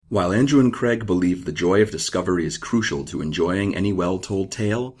While Andrew and Craig believe the joy of discovery is crucial to enjoying any well-told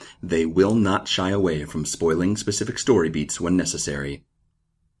tale, they will not shy away from spoiling specific story beats when necessary.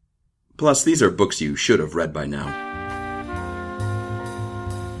 Plus, these are books you should have read by now.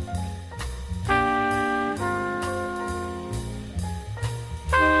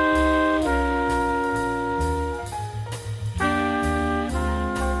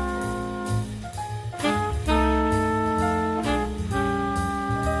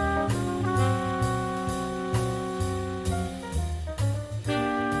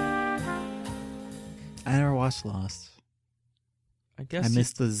 Lost. I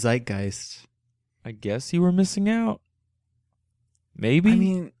missed the zeitgeist. I guess you were missing out. Maybe. I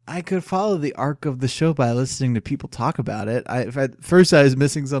mean, I could follow the arc of the show by listening to people talk about it. At first I was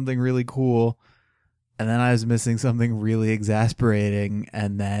missing something really cool, and then I was missing something really exasperating,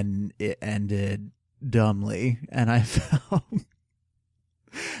 and then it ended dumbly, and I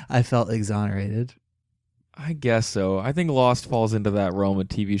felt exonerated. I guess so. I think Lost falls into that realm of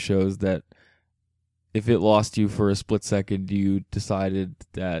TV shows that if it lost you for a split second, you decided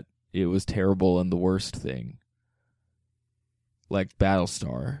that it was terrible and the worst thing. Like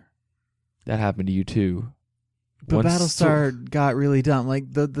Battlestar. That happened to you too. But Battlestar got really dumb.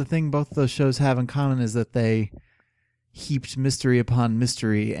 Like the thing both those shows have in common is that they heaped mystery upon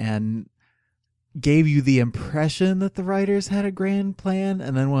mystery and gave you the impression that the writers had a grand plan,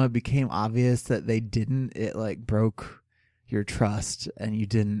 and then when it became obvious that they didn't, it like broke your trust and you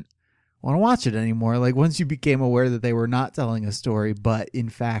didn't want to watch it anymore. Like once you became aware that they were not telling a story, but in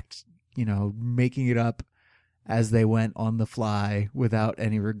fact, making it up as they went on the fly without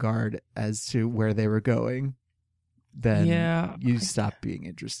any regard as to where they were going, then you stopped being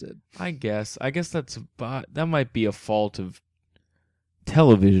interested. I guess that might be a fault of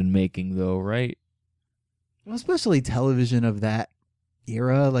television making though, right? Well, especially television of that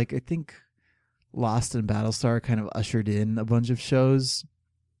era. Like I think Lost and Battlestar kind of ushered in a bunch of shows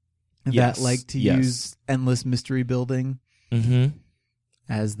that like to use endless mystery building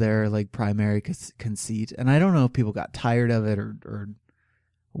as their like primary conceit. And I don't know if people got tired of it or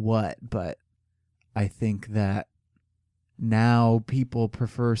what, but I think that now people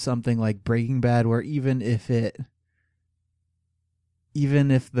prefer something like Breaking Bad, where even if the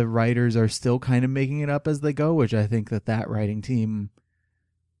writers are still kind of making it up as they go, which I think that writing team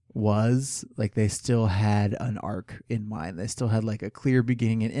was, like, they still had an arc in mind. They still had like a clear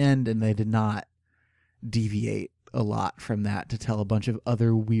beginning and end, and they did not deviate a lot from that to tell a bunch of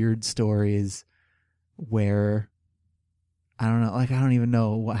other weird stories where I don't know, like I don't even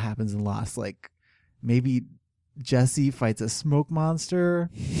know what happens in Lost. Like maybe Jesse fights a smoke monster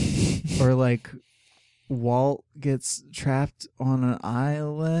or like Walt gets trapped on an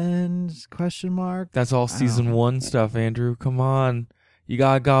island ? That's all season 1 stuff, Andrew. Come on. You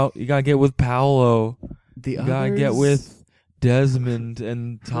gotta get with Paolo. You gotta get with Desmond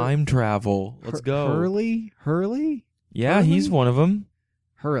and time travel. Let's go. Hurley? Yeah, Hurley? He's one of them.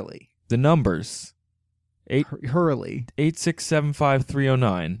 Hurley. The numbers. Hurley.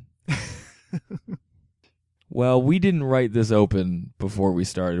 8675309. Well, we didn't write this open before we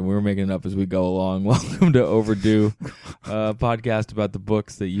started. We were making it up as we go along. Welcome to Overdue, a podcast about the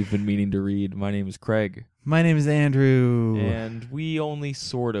books that you've been meaning to read. My name is Craig. My name is Andrew. And we only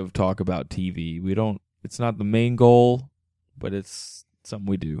sort of talk about TV. It's not the main goal, but it's something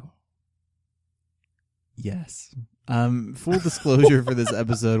we do. Yes. Full disclosure for this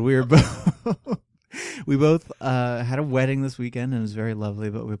episode, we both had a wedding this weekend, and it was very lovely,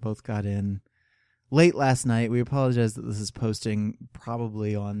 but we both got in late last night. We apologize that this is posting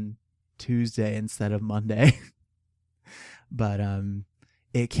probably on Tuesday instead of Monday. But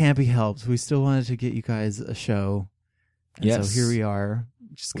it can't be helped. We still wanted to get you guys a show. And yes. So here we are,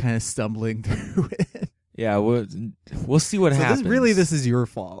 just kind of stumbling through it. Yeah, we'll see what happens. This is your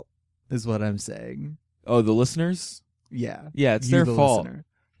fault, is what I'm saying. Oh, the listeners? Yeah. Yeah, it's their fault. Listener.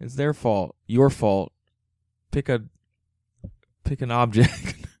 It's their fault. Your fault. Pick an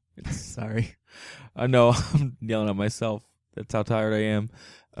object. Sorry. I know, I'm yelling at myself. That's how tired I am.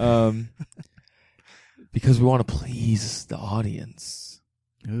 Because we want to please the audience.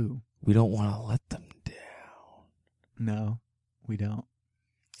 Ooh. We don't want to let them down. No, we don't.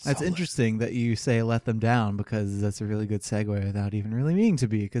 That's interesting that you say let them down, because that's a really good segue without even really meaning to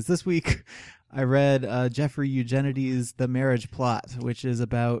be. Because this week I read Jeffrey Eugenides' The Marriage Plot, which is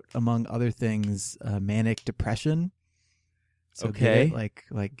about, among other things, manic depression. So okay. Like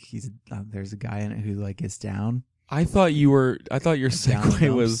he's there's a guy in it who like gets down. I thought your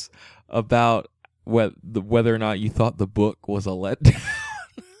segue was about whether or not you thought the book was a letdown.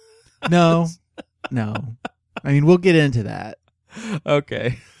 No. I mean, we'll get into that.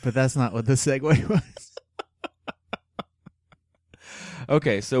 Okay. But that's not what the segue was.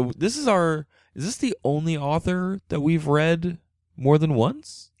 Okay, so is this the only author that we've read more than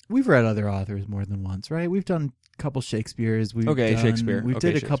once? We've read other authors more than once, right? We've done a couple Shakespeare's. Shakespeare. We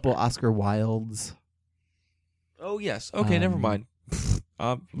Okay, did a couple Shakespeare. Oscar Wildes. Oh, yes. Okay, never mind.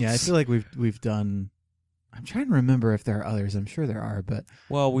 Yeah, I feel like we've done. I'm trying to remember if there are others. I'm sure there are, but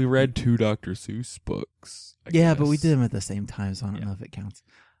Well, we read 2 Dr. Seuss books. I yeah, but we guess. did them at the same time, so I don't know if it counts.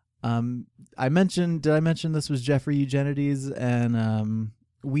 Did I mention this was Jeffrey Eugenides, and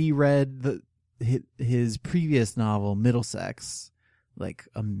we read his previous novel, Middlesex, like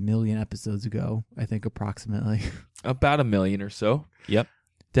a million episodes ago, I think, approximately. About 1 million or so. Yep.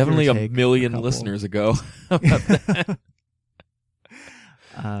 Definitely Give or a take million a couple. listeners ago. About that.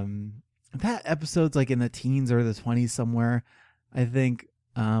 That episode's like in the teens or the 20s somewhere, I think.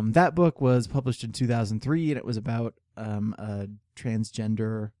 That book was published in 2003, and it was about a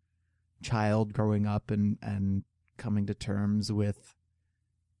transgender child growing up and coming to terms with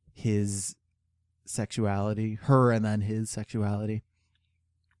his sexuality, her and then his sexuality.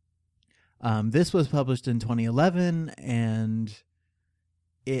 This was published in 2011, and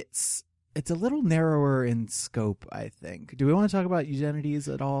it's a little narrower in scope, I think. Do we want to talk about Eugenides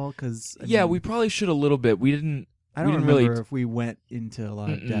at all? Because We probably should a little bit. We didn't. I don't we didn't remember really. if we went into a lot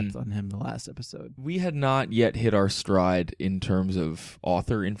of depth on him the last episode. We had not yet hit our stride in terms of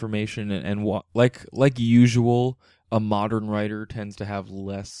author information, and like usual, a modern writer tends to have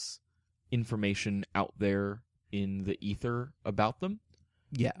less information out there in the ether about them.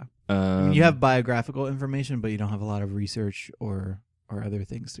 Yeah, I mean, you have biographical information, but you don't have a lot of research or other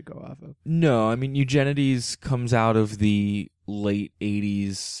things to go off of. No, I mean, Eugenides comes out of the late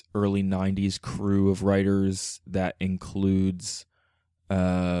 80s, early 90s crew of writers that includes,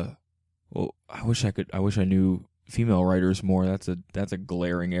 I wish I knew female writers more. That's a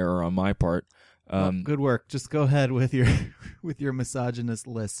glaring error on my part. Good work. Just go ahead with your misogynist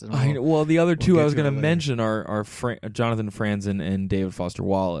list. And the other two I was going to later. mention are Jonathan Franzen and David Foster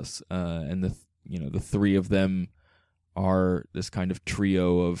Wallace, and the three of them are this kind of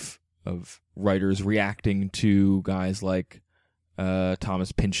trio of writers reacting to guys like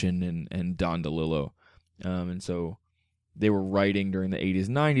Thomas Pynchon and Don DeLillo, and so they were writing during the 80s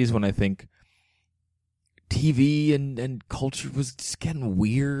and 90s when I think TV and culture was just getting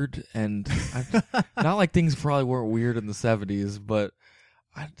weird, and not like things probably weren't weird in the 70s, but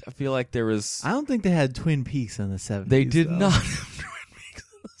I feel like there was. I don't think they had Twin Peaks in the 70s. They did though. not have Twin Peaks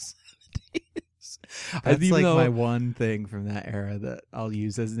in the 70s. That's like my one thing from that era that I'll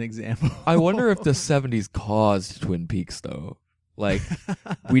use as an example. I wonder if the 70s caused Twin Peaks, though. Like,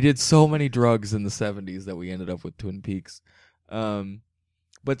 we did so many drugs in the 70s that we ended up with Twin Peaks.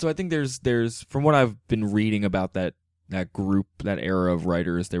 But so I think there's from what I've been reading about that group, that era of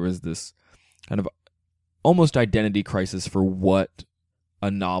writers, there was this kind of almost identity crisis for what a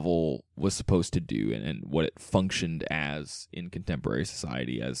novel was supposed to do and what it functioned as in contemporary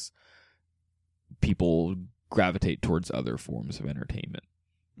society as people gravitate towards other forms of entertainment.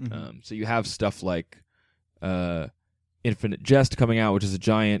 Mm-hmm. So you have stuff like Infinite Jest coming out, which is a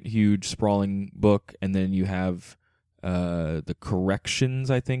giant, huge, sprawling book, and then you have The Corrections,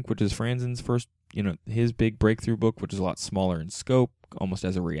 I think, which is Franzen's first, his big breakthrough book, which is a lot smaller in scope, almost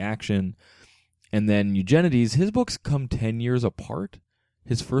as a reaction. And then Eugenides, his books come 10 years apart.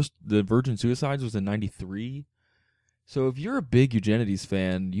 His first, The Virgin Suicides, was in 93. So if you're a big Eugenides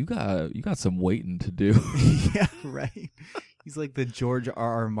fan, you got some waiting to do. Yeah, right. He's like the George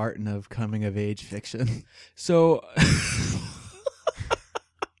R.R. Martin of coming of age fiction. So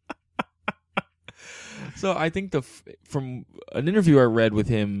So I think from an interview I read with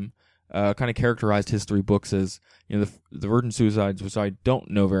him, kind of characterized his three books as, the Virgin Suicides, which I don't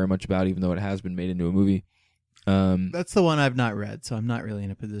know very much about, even though it has been made into a movie. That's the one I've not read, so I'm not really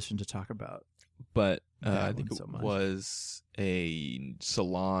in a position to talk about. But I think it was a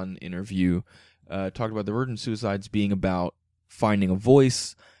Salon interview, talked about the Virgin Suicides being about finding a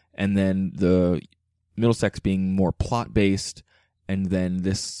voice, and then the Middlesex being more plot-based, and then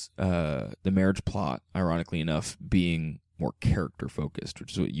this, the marriage plot, ironically enough, being more character-focused,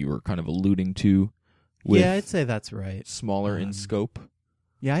 which is what you were kind of alluding to. Yeah, I'd say that's right. Smaller in scope.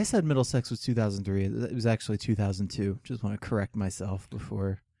 Yeah, I said Middlesex was 2003. It was actually 2002. Just want to correct myself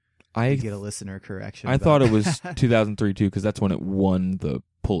before I get a listener correction. I thought it was 2003 too, because that's when it won the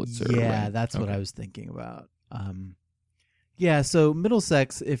Pulitzer. Yeah, right? that's what I was thinking about. Yeah, so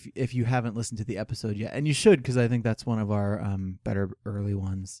Middlesex, if you haven't listened to the episode yet, and you should, because I think that's one of our better early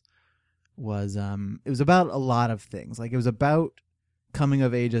ones, was it was about a lot of things. Like, it was about coming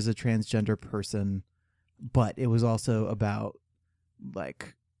of age as a transgender person, but it was also about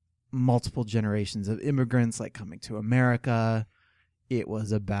like multiple generations of immigrants like coming to America. It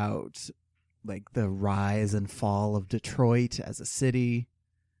was about like the rise and fall of Detroit as a city.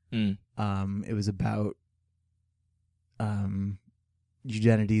 It was about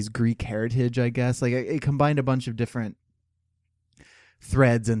Eugenides' Greek heritage, I guess. Like it combined a bunch of different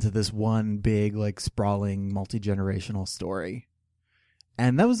threads into this one big, like, sprawling, multi-generational story.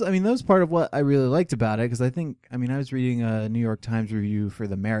 And that was part of what I really liked about it, because I was reading a New York Times review for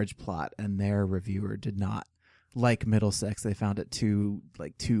The Marriage Plot, and their reviewer did not like Middlesex. They found it too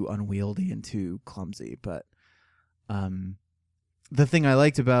unwieldy and too clumsy. But the thing I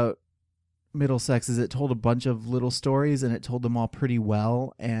liked about Middlesex is it told a bunch of little stories, and it told them all pretty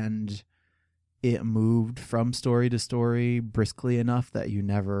well, and it moved from story to story briskly enough that you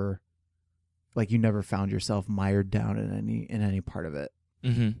never found yourself mired down in any part of it.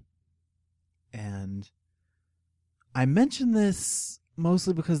 Mm-hmm. And I mention this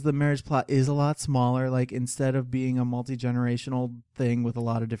mostly because The Marriage Plot is a lot smaller. Like, instead of being a multi-generational thing with a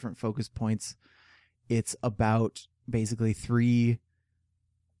lot of different focus points, it's about basically 3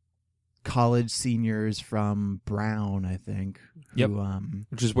 college seniors from Brown, I think. Yep. Who,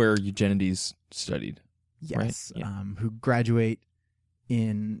 which is where Eugenides studied. Yes. Right? Yeah. Who graduate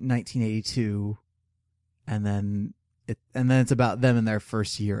in 1982, and then it's about them in their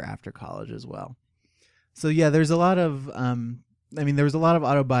first year after college as well. So yeah, there's a lot of there was a lot of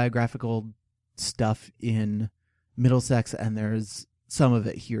autobiographical stuff in Middlesex, and there's some of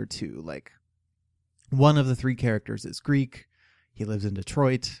it here too. Like, one of the 3 characters is Greek. He lives in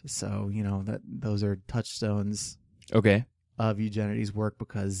Detroit, so those are touchstones. Okay. Of Eugenides' work,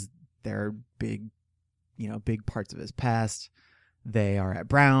 because they're big parts of his past. They are at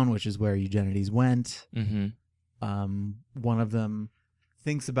Brown, which is where Eugenides went. Mm-hmm. One of them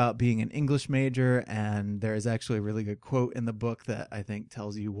thinks about being an English major, and there is actually a really good quote in the book that I think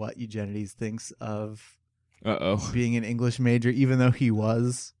tells you what Eugenides thinks of being an English major, even though he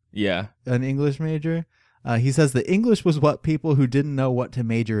was an English major. He says that English was what people who didn't know what to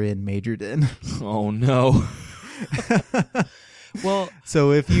major in majored in. Oh, no. Well,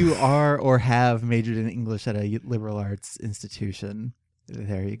 so if you are or have majored in English at a liberal arts institution,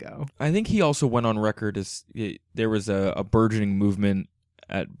 there you go. I think he also went on record as there was a burgeoning movement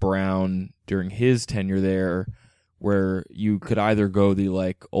at Brown during his tenure there, where you could either go the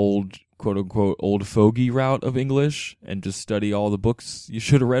like old, quote unquote, old fogey route of English and just study all the books you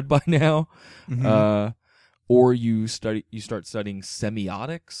should have read by now, or you start studying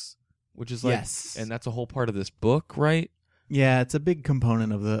semiotics, which is like, yes, and that's a whole part of this book, right? Yeah, it's a big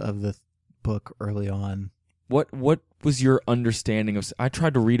component of the book early on. What was your understanding of? I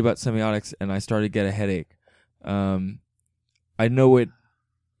tried to read about semiotics and I started to get a headache. I know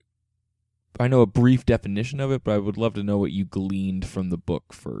a brief definition of it, but I would love to know what you gleaned from the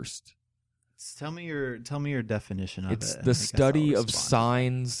book first. Tell me your definition of it. It's the study of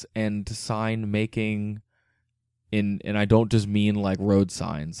signs and sign making. And I don't just mean like road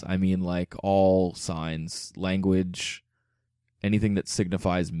signs. I mean like all signs, language, anything that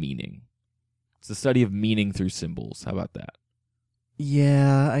signifies meaning. It's the study of meaning through symbols. How about that?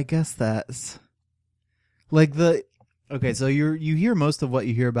 Yeah, I guess that's like okay, so you hear most of what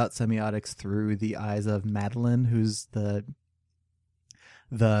you hear about semiotics through the eyes of Madeline, who's there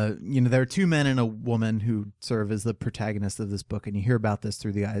are 2 men and a woman who serve as the protagonists of this book, and you hear about this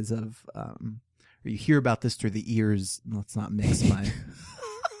through the eyes of or you hear about this through the ears. Let's not mix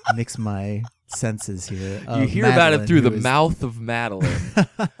my senses here. You hear Madeline, about it through the mouth of Madeline.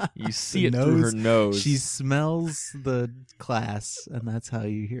 You see it through her nose. She smells the class, and that's how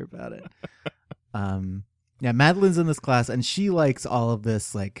you hear about it. Yeah, Madeline's in this class, and she likes all of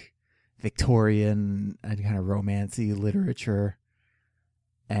this like Victorian and kind of romancy literature,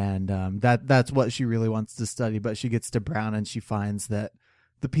 and that's what she really wants to study. But she gets to Brown, and she finds that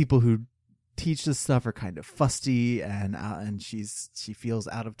the people who teach this stuff are kind of fusty, and she feels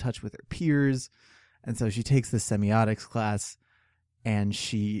out of touch with her peers, and so she takes this semiotics class, and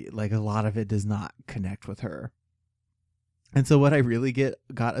she, like, a lot of it does not connect with her. And so what I really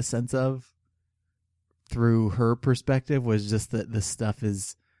got a sense of through her perspective was just that this stuff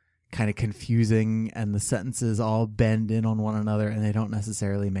is kind of confusing, and the sentences all bend in on one another, and they don't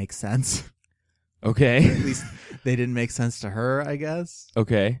necessarily make sense. Okay. At least they didn't make sense to her, I guess.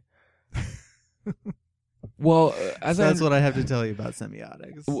 Okay. Well, that's what I have to tell you about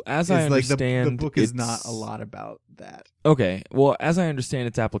semiotics. As I understand, the book is not a lot about that. Okay. Well, as I understand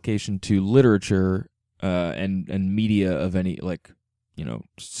its application to literature and media of any, like,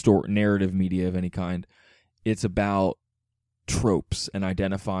 narrative media of any kind, it's about tropes and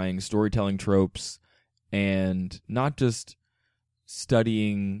identifying storytelling tropes, and not just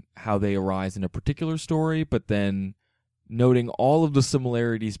studying how they arise in a particular story, but then noting all of the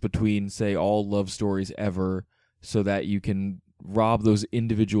similarities between, say, all love stories ever, so that you can rob those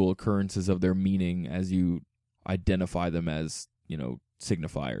individual occurrences of their meaning as you identify them as,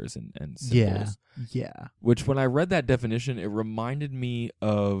 signifiers and symbols. Yeah. Which, when I read that definition, it reminded me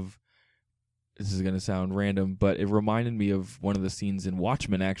of, this is going to sound random, but it reminded me of one of the scenes in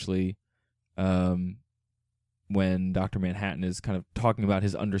Watchmen, actually, when Dr. Manhattan is kind of talking about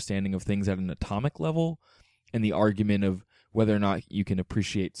his understanding of things at an atomic level, and the argument of whether or not you can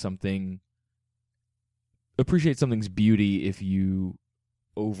appreciate something's beauty if you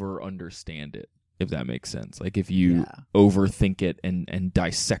over-understand it, if that makes sense. Like if you overthink it and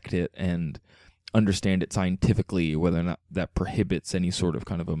dissect it and understand it scientifically, whether or not that prohibits any sort of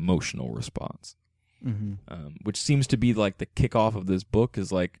kind of emotional response. Mm-hmm. Which seems to be like the kickoff of this book,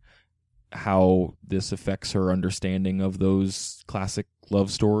 is like how this affects her understanding of those classic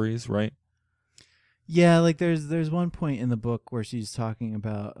love stories, right? Yeah, like there's one point in the book where she's talking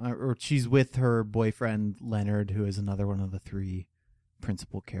about, or she's with her boyfriend Leonard, who is another one of the three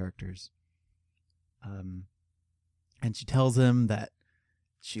principal characters. And she tells him that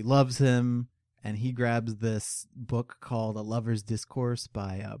she loves him, and he grabs this book called A Lover's Discourse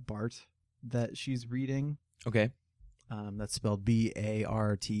by Barth that she's reading. Okay. That's spelled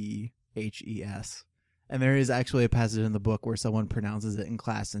Barthes. And there is actually a passage in the book where someone pronounces it in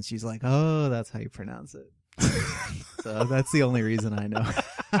class, and she's like, "Oh, that's how you pronounce it." So that's the only reason I know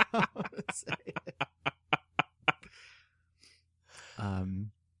how to say it.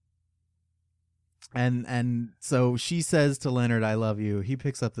 And so she says to Leonard, "I love you." He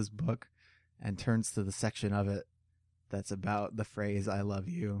picks up this book and turns to the section of it that's about the phrase "I love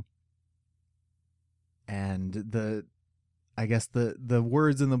you." And I guess the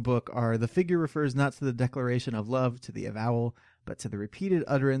words in the book are, "The figure refers not to the declaration of love, to the avowal, but to the repeated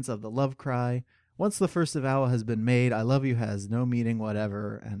utterance of the love cry. Once the first avowal has been made, 'I love you' has no meaning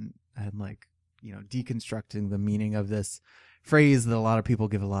whatever." And like, deconstructing the meaning of this phrase that a lot of people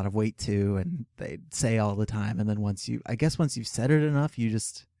give a lot of weight to and they say all the time. And then once you've said it enough, you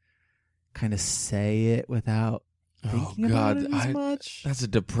just kind of say it without thinking about it as much. That's a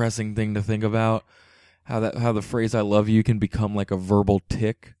depressing thing to think about. How the phrase "I love you" can become like a verbal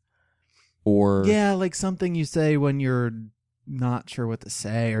tick, or like something you say when you're not sure what to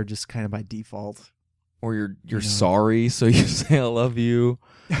say, or just kind of by default. Or you're sorry, so you say "I love you,"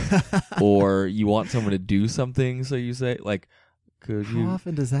 or you want someone to do something, so you say like, How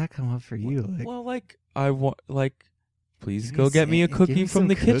often does that come up for you? I want please go get me a cookie from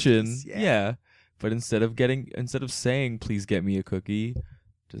the kitchen. Yeah. But instead of saying "please get me a cookie,"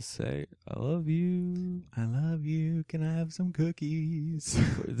 just say "I love you." I love you. Can I have some cookies?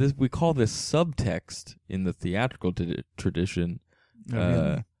 We call this subtext in the theatrical tradition.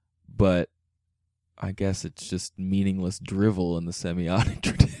 Really? But I guess it's just meaningless drivel in the semiotic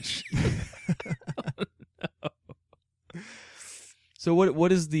tradition. No. So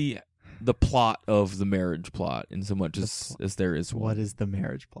what is the plot of the marriage plot, in so much as there is one? What is the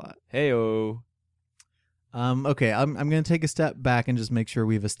marriage plot? Hey-o. Okay, I'm going to take a step back and just make sure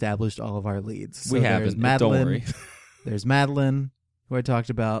we've established all of our leads. So we haven't. Madeline, don't worry. There's Madeline, who I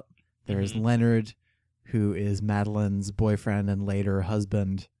talked about. There's Leonard, who is Madeline's boyfriend and later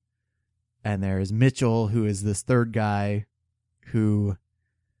husband. And there's Mitchell, who is this third guy who,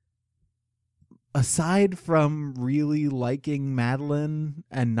 aside from really liking Madeline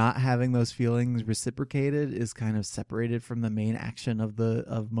and not having those feelings reciprocated, is kind of separated from the main action of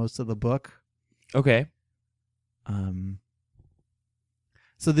most of the book. Okay.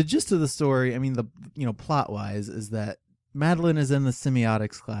 So the gist of the story, plot wise, is that Madeline is in the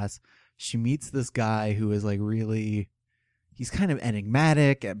semiotics class. She meets this guy who is he's kind of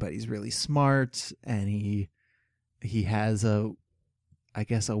enigmatic, but he's really smart, and he has a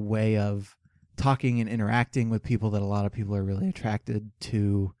way of talking and interacting with people that a lot of people are really attracted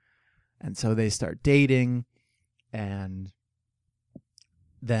to. And so they start dating, and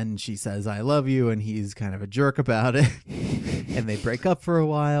then she says, "I love you," and he's kind of a jerk about it. And they break up for a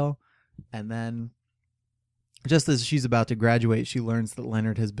while. And then just as she's about to graduate, she learns that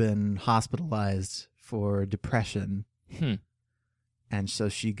Leonard has been hospitalized for depression. And so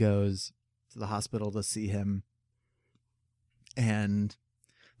she goes to the hospital to see him and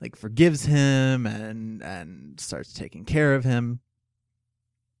forgives him and starts taking care of him.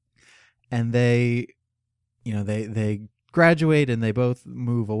 And they graduate and they both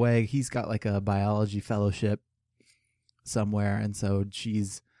move away. He's got a biology fellowship somewhere, and so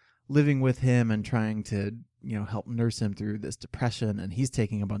she's living with him and trying to help nurse him through this depression, and he's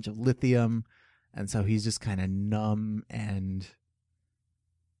taking a bunch of lithium, and so he's just kind of numb and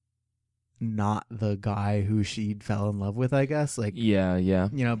not the guy who she fell in love with, I guess. Like, Yeah, yeah.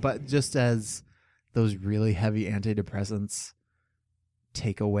 but just as those really heavy antidepressants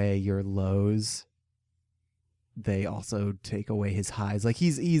take away your lows, they also take away his highs. Like,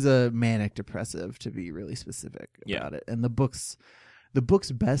 he's a manic depressive, to be really specific about it. And the book's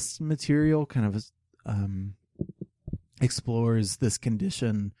best material kind of explores this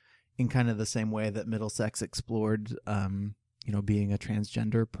condition in kind of the same way that Middlesex explored being a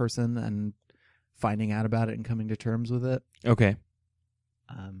transgender person and finding out about it and coming to terms with it. Okay.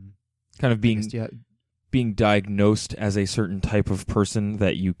 Kind of being diagnosed as a certain type of person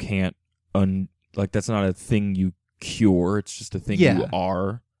that you can't that's not a thing you cure. It's just a thing you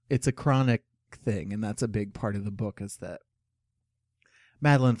are. It's a chronic thing, and that's a big part of the book, is that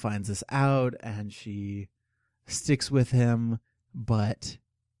Madeline finds this out and she sticks with him, but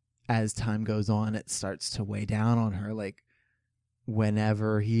as time goes on, it starts to weigh down on her. Like,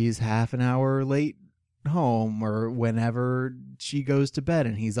 whenever he's half an hour late home, or whenever she goes to bed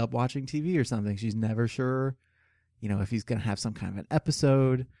and he's up watching TV or something, she's never sure, if he's going to have some kind of an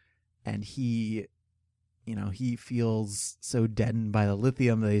episode. And he feels so deadened by the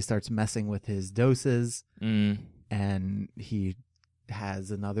lithium that he starts messing with his doses. And he has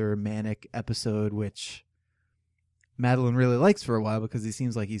another manic episode, which Madeline really likes for a while because he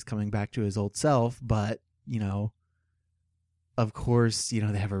seems like he's coming back to his old self. But, of course, they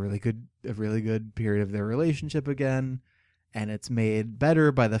have a really good period of their relationship again. And it's made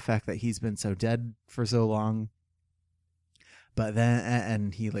better by the fact that he's been so dead for so long. But then,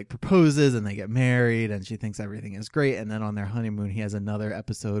 and he proposes and they get married and she thinks everything is great. And then on their honeymoon, he has another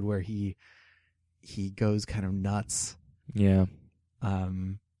episode where he goes kind of nuts. Yeah.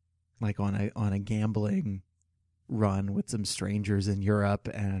 Like on a gambling run with some strangers in Europe,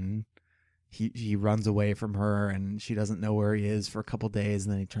 and he runs away from her and she doesn't know where he is for a couple days.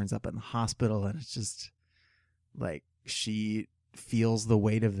 And then he turns up in the hospital, and it's just like she feels the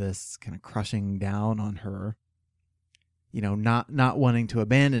weight of this kind of crushing down on her. Not wanting to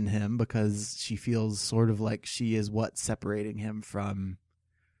abandon him because she feels sort of like she is what's separating him from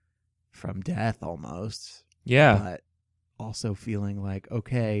death almost. Yeah. But also feeling like,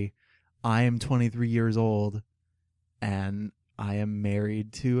 okay, I am 23 years old and I am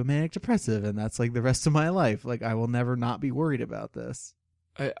married to a manic depressive, and that's like the rest of my life. Like, I will never not be worried about this.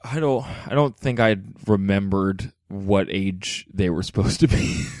 I don't think I'd remembered what age they were supposed to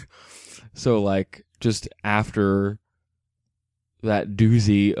be. So just after that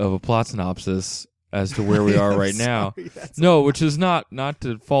doozy of a plot synopsis as to where we are right now. No, which is not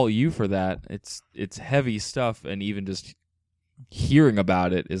to fault you for that. It's heavy stuff, and even just hearing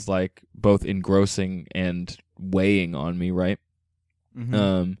about it is both engrossing and weighing on me, right? Mm-hmm.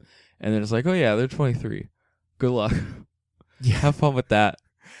 And then it's oh yeah, they're 23. Good luck. Yeah. Have fun with that.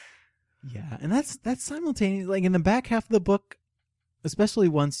 Yeah, and that's simultaneous. In the back half of the book, especially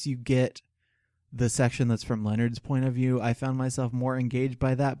once you get the section that's from Leonard's point of view, I found myself more engaged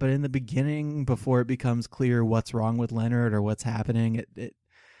by that. But in the beginning, before it becomes clear what's wrong with Leonard or what's happening,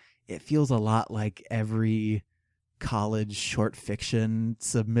 it feels a lot like every college short fiction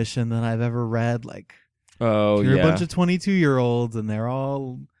submission that I've ever read. You're a bunch of 22-year-olds and they're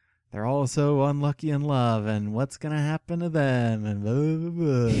all so unlucky in love, and what's gonna happen to them, and blah, blah,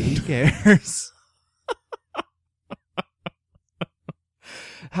 blah. Who cares?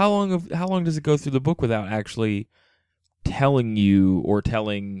 How long does it go through the book without actually telling you or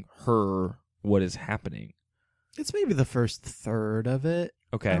telling her what is happening? It's maybe the first third of it.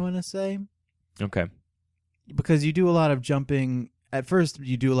 Okay. I want to say. Okay. Because you do a lot of jumping. At first,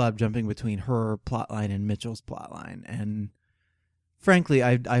 you do a lot of jumping between her plotline and Mitchell's plotline, and frankly,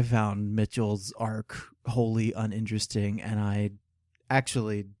 I found Mitchell's arc wholly uninteresting, and I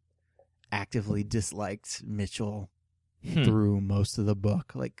actually actively disliked Mitchell through most of the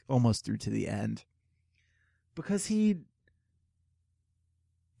book, almost through to the end, because he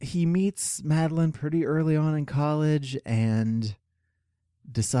meets Madeline pretty early on in college and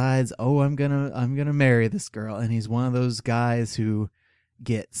decides, I'm gonna marry this girl, and he's one of those guys who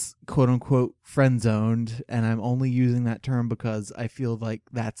gets quote unquote friend zoned, and I'm only using that term because I feel like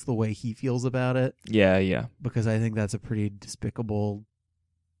that's the way he feels about it. Yeah. Because I think that's a pretty despicable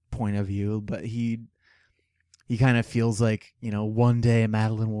point of view, but he kind of feels like, one day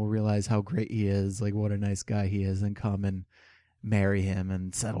Madeline will realize how great he is, what a nice guy he is, and come and marry him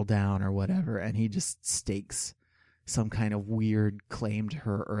and settle down or whatever. And he just stakes some kind of weird claim to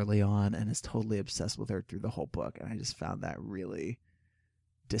her early on and is totally obsessed with her through the whole book. And I just found that really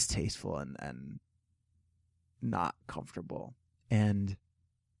distasteful and not comfortable. And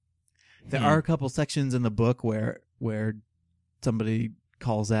there are a couple sections in the book where somebody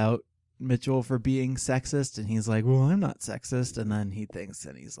calls out Mitchell for being sexist, and he's like, well, I'm not sexist, and then he thinks,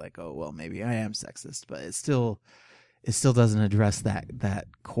 and he's like, oh, well, maybe I am sexist, but it still doesn't address that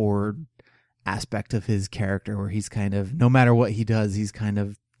core aspect of his character where he's kind of, no matter what he does, he's kind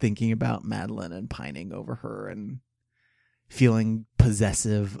of thinking about Madeline and pining over her and feeling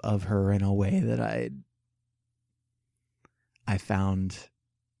possessive of her in a way that I found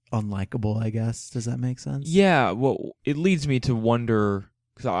unlikable, I guess. Does that make sense? Yeah, well, it leads me to wonder,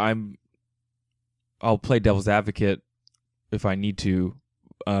 because I'll play devil's advocate if I need to,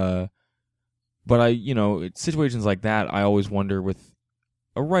 but situations like that, I always wonder with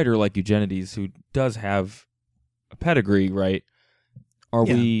a writer like Eugenides, who does have a pedigree, right?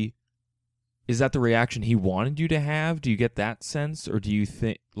 Is that the reaction he wanted you to have? Do you get that sense? Or do you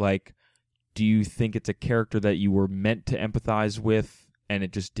think it's a character that you were meant to empathize with and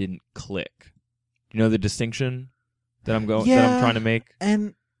it just didn't click? Do you know the distinction that I'm trying to make?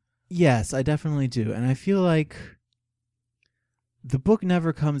 And yes, I definitely do. And I feel like the book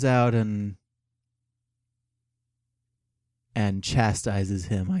never comes out and chastises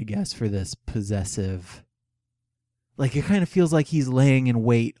him, I guess, for this possessive. Like, it kind of feels like he's laying in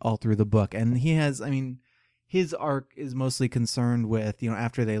wait all through the book. And he has, his arc is mostly concerned with,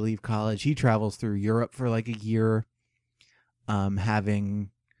 after they leave college, he travels through Europe for like a year, having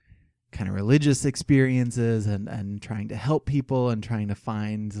kind of religious experiences and trying to help people and trying to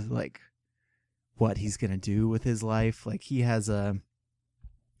find like what he's going to do with his life. Like, he has a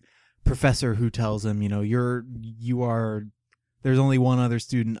professor who tells him, there's only one other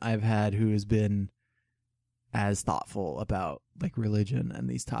student I've had who has been as thoughtful about like religion and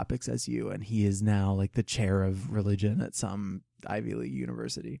these topics as you, and he is now like the chair of religion at some Ivy League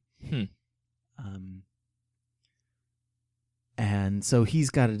university. And so he's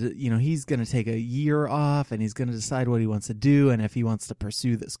got to, he's going to take a year off, and he's going to decide what he wants to do and if he wants to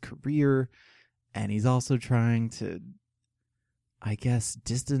pursue this career. And he's also trying to, I guess,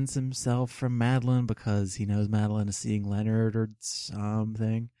 distance himself from Madeline because he knows Madeline is seeing Leonard or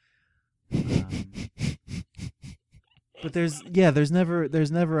something. But there's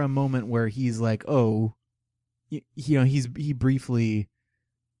never a moment where he's like, oh, he briefly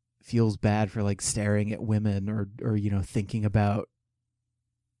feels bad for like staring at women or thinking about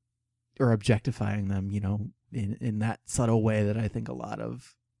or objectifying them, in that subtle way that I think a lot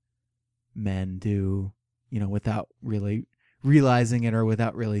of men do, without really realizing it or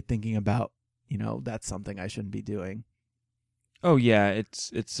without really thinking about, that's something I shouldn't be doing. Oh yeah,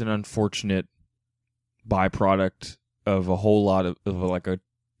 it's an unfortunate byproduct of a whole lot of like a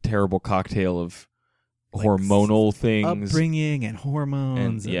terrible cocktail of like hormonal things, upbringing and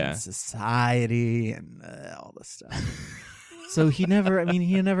hormones and society and all this stuff. So he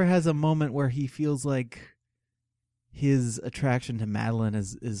never has a moment where he feels like his attraction to Madeline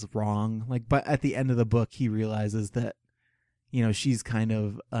is wrong. Like, but at the end of the book, he realizes that, she's kind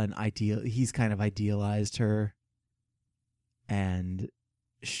of he's kind of idealized her, and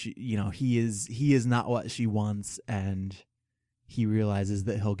she, he is not what she wants, and he realizes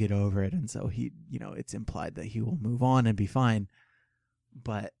that he'll get over it, and so he, it's implied that he will move on and be fine.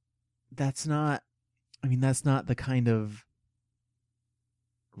 But that's not the kind of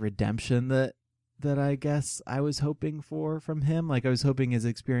redemption that I guess I was hoping for from him. Like, I was hoping his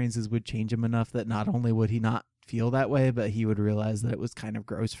experiences would change him enough that not only would he not feel that way, but he would realize that it was kind of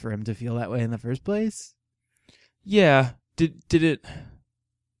gross for him to feel that way in the first place. Yeah. Did it?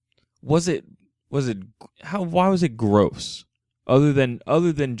 Was it? Why was it gross? Other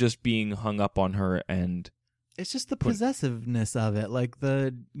than just being hung up on her, and it's just the possessiveness of it. Like,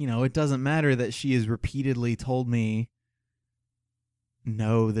 it doesn't matter that she has repeatedly told me,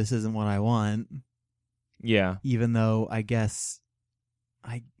 no, this isn't what I want. Yeah. Even though I guess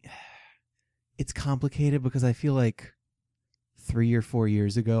it's complicated because I feel like 3 or 4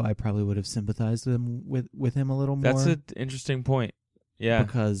 years ago I probably would have sympathized with him a little more. That's an interesting point. Yeah.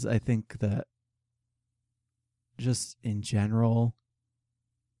 Because I think that just in general,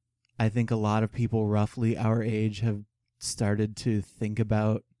 I think a lot of people roughly our age have started to think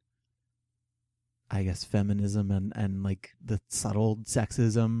about, I guess, feminism and like the subtle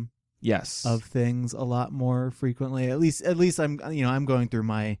sexism of things a lot more frequently. At least I'm going through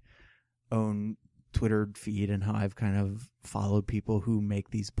my own Twitter feed and how I've kind of followed people who make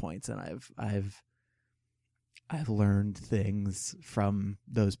these points, and I've learned things from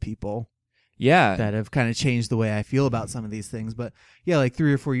those people. Yeah. That have kind of changed the way I feel about some of these things. But yeah, like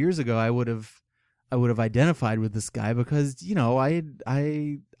 3 or 4 years ago I would have identified with this guy because, I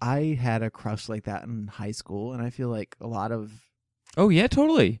had a crush like that in high school, and I feel like a lot of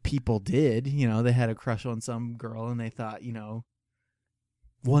totally people did. They had a crush on some girl and they thought,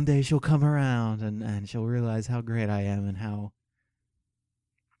 one day she'll come around and she'll realize how great I am and how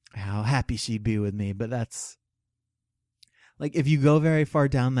happy she'd be with me. But that's like, if you go very far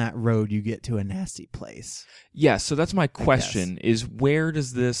down that road, you get to a nasty place. Yeah, so that's my question, is where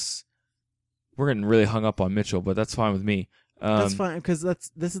does this... We're getting really hung up on Mitchell, but that's fine with me. That's fine, because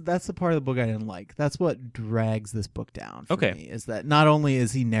that's the part of the book I didn't like. That's what drags this book down for me, is that not only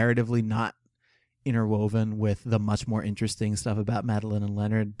is he narratively not interwoven with the much more interesting stuff about Madeline and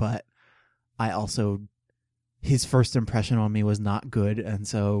Leonard, but his first impression on me was not good, and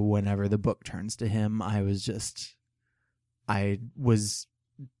so whenever the book turns to him, I was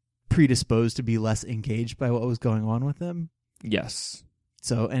predisposed to be less engaged by what was going on with him. Yes.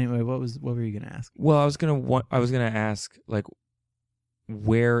 So anyway, what were you gonna ask? Well, I was gonna ask, like,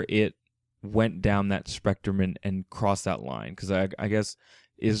 where it went down that spectrum and crossed that line, because I guess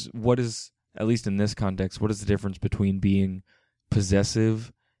what is, at least in this context, what is the difference between being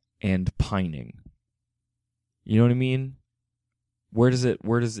possessive and pining? You know what I mean? Is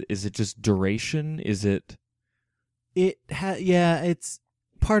it just duration? Is it? It's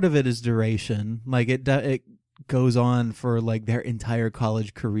part of it is duration. Like it goes on for like their entire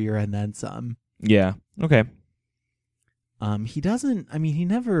college career and then some. Yeah. Okay. He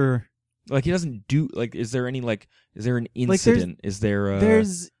never do, like, is there an incident?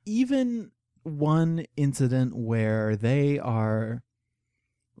 There's even one incident where they are,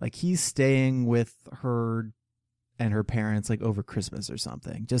 like, he's staying with her and her parents, like, over Christmas or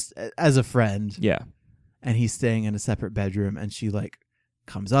something, just as a friend. Yeah. And he's staying in a separate bedroom, and she, like,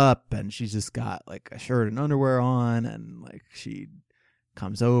 comes up, and she's just got, like, a shirt and underwear on, and, like, she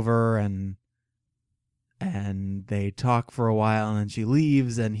comes over, and they talk for a while, and then she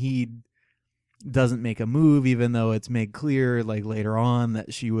leaves, and he doesn't make a move, even though it's made clear, like, later on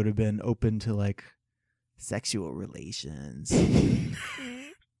that she would have been open to, like, sexual relations.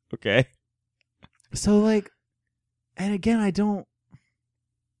 Okay. So, like, and again, I don't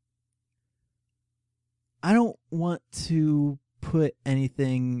want to put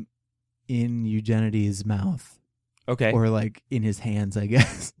anything in Eugenides' mouth. Okay. Or, like, in his hands, I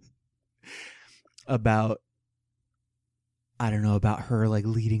guess. about her, like,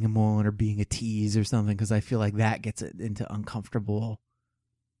 leading him on or being a tease or something, because I feel like that gets it into uncomfortable,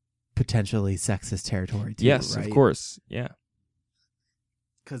 potentially sexist territory too. Yes, right? Of course. Yeah.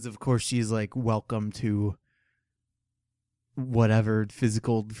 Because, of course, she's, like, welcome to whatever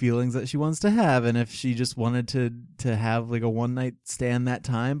physical feelings that she wants to have, and if she just wanted to have, like, a one-night stand that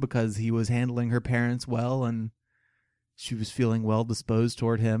time because he was handling her parents well and she was feeling well disposed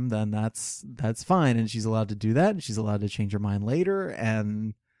toward him, then that's fine, and she's allowed to do that, and she's allowed to change her mind later,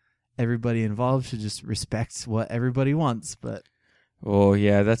 and everybody involved should just respect what everybody wants. But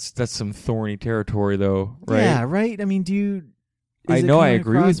yeah, that's some thorny territory, though, right? Yeah, right. I mean, I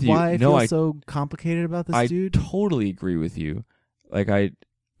agree with you. Why I feel so complicated about this dude? I totally agree with you. Like,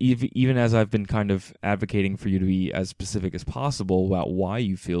 even as I've been kind of advocating for you to be as specific as possible about why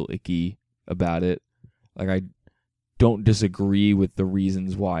you feel icky about it, like, I don't disagree with the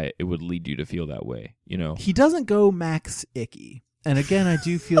reasons why it would lead you to feel that way, you know? He doesn't go max icky. And again, I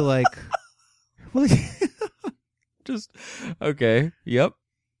do feel like... Just, okay, yep.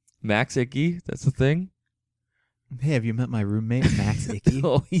 Max icky, that's the thing. Hey, have you met my roommate, Max Icky?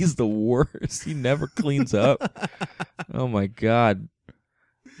 Oh, he's the worst. He never cleans up. Oh, my God.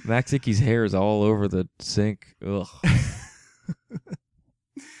 Max Icky's hair is all over the sink. Ugh.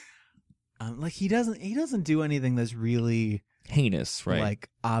 Like, he doesn't do anything that's really heinous, right? Like,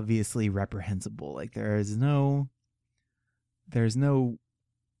 obviously reprehensible. Like, there's no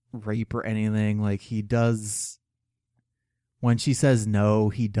rape or anything. Like, he does, when she says no,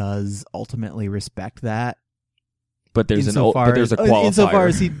 he does ultimately respect that. But there's a qualifier. Insofar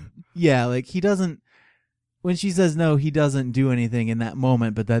as he doesn't, when she says no, he doesn't do anything in that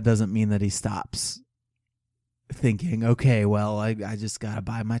moment, but that doesn't mean that he stops thinking, okay, well, I just gotta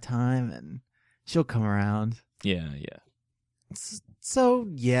bide my time and she'll come around. Yeah. So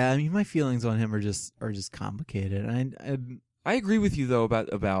yeah, I mean, my feelings on him are just complicated. I agree with you though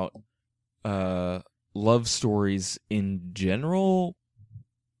about love stories in general,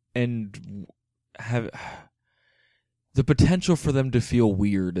 and have the potential for them to feel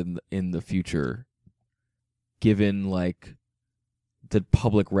weird in the future, given, like, the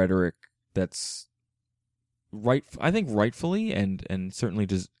public rhetoric that's right. I think rightfully and certainly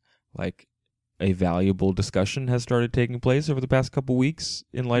just, like, a valuable discussion has started taking place over the past couple weeks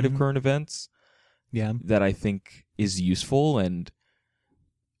in light of current events. Yeah, that I think is useful, and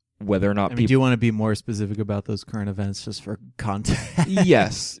whether or not do you want to be more specific about those current events just for context?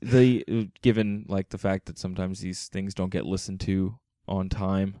 Yes, given, like, the fact that sometimes these things don't get listened to on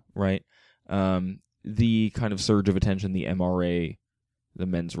time, right? The kind of surge of attention the MRA, the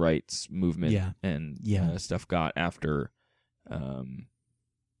men's rights movement, and stuff got after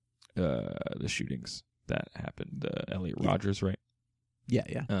the shootings that happened, Elliot Rodgers, right?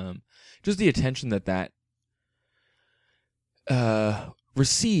 Yeah. Just the attention that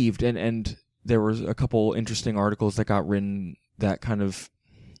received, and there was a couple interesting articles that got written that kind of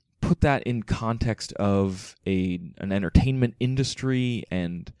put that in context of an entertainment industry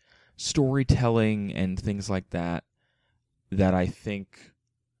and storytelling and things like that I think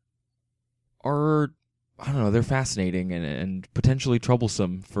are, I don't know, they're fascinating and potentially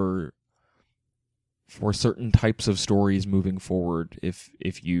troublesome for certain types of stories moving forward if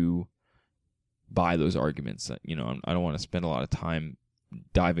you buy those arguments. I don't want to spend a lot of time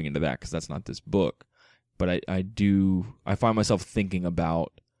diving into that because that's not this book, but I find myself thinking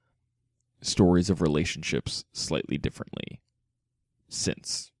about stories of relationships slightly differently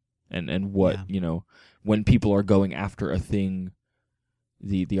since, and what, when people are going after a thing,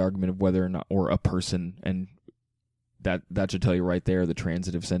 the argument of whether or not, or a person, and that should tell you right there the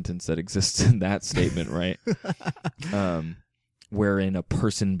transitive sentence that exists in that statement, right? Wherein a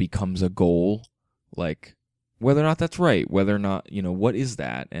person becomes a goal, like whether or not that's right, whether or not, what is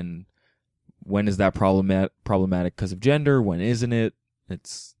that, and when is that problematic because of gender, when isn't it?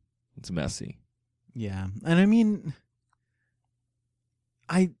 It's messy. Yeah. And I mean,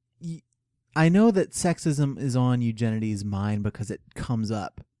 I know that sexism is on Eugenides' mind because it comes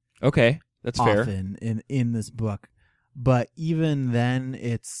up. Okay, that's fair. Often in this book. But even then,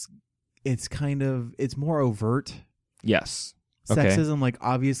 it's more overt. Yes. Okay. Sexism, like,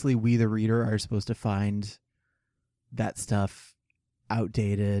 obviously we the reader are supposed to find that stuff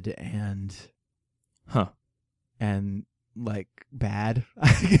outdated and like bad.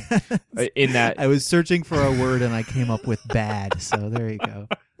 In that, I was searching for a word and I came up with bad. So there you go.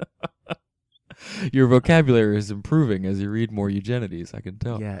 Your vocabulary is improving as you read more Eugenides, I can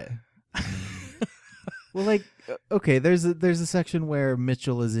tell. Yeah. Well, like, okay, there's a section where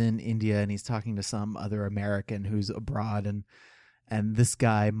Mitchell is in India and he's talking to some other American who's abroad, and this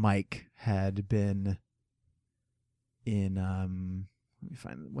guy Mike had been in let me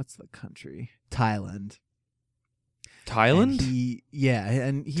find, what's the country? Thailand. Thailand?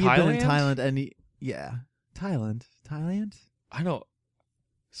 And he had been in Thailand, and Thailand. I know.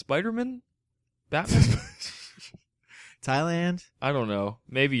 Spider-Man? Batman? Thailand? I don't know.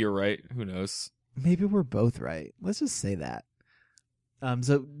 Maybe you're right. Who knows? Maybe we're both right. Let's just say that.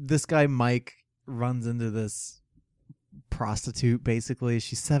 So this guy Mike runs into this prostitute, basically.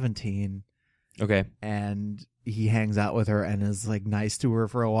 She's 17. Okay. And he hangs out with her and is like nice to her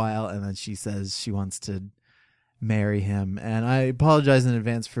for a while, and then she says she wants to marry him. And I apologize in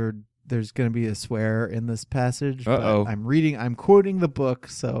advance for there's going to be a swear in this passage. Uh-oh. But I'm quoting the book,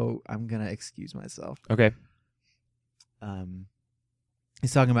 so I'm going to excuse myself. Okay.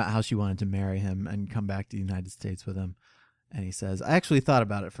 He's talking about how she wanted to marry him and come back to the United States with him. And he says, I actually thought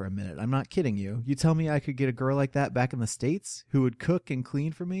about it for a minute. I'm not kidding you. You tell me I could get a girl like that back in the States who would cook and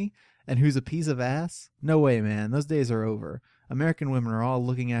clean for me and who's a piece of ass? No way, man. Those days are over. American women are all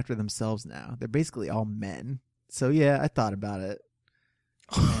looking after themselves now. They're basically all men. So yeah, I thought about it.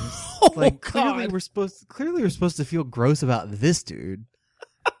 Clearly we're supposed to feel gross about this dude.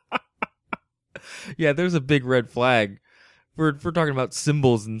 Yeah, there's a big red flag. We're talking about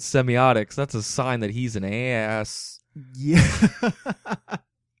symbols and semiotics. That's a sign that he's an ass. Yeah.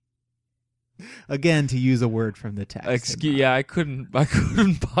 Again, to use a word from the text. Yeah, I couldn't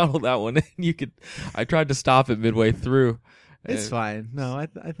bottle that one in. I tried to stop it midway through. It's fine. No,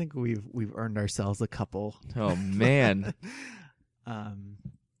 I think we've earned ourselves a couple. Oh man.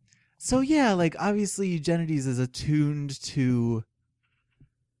 So yeah, like obviously Eugenides is attuned to,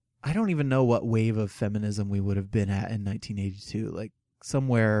 I don't even know what wave of feminism we would have been at in 1982. Like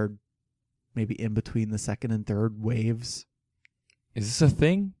somewhere maybe in between the second and third waves. Is this a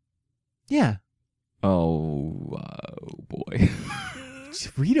thing? Yeah. Oh boy.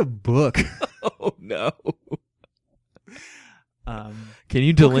 Just read a book. Oh no. Can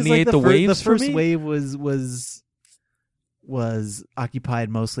you delineate the waves for me? The first wave was occupied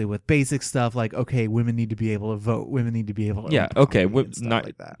mostly with basic stuff like, okay, women need to be able to vote, women need to be able to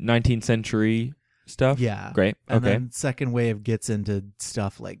like that. 19th century stuff. Yeah, great. And then second wave gets into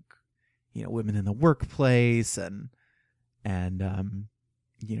stuff like, women in the workplace and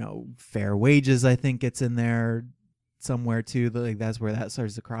fair wages. I think gets in there somewhere too. Like that's where that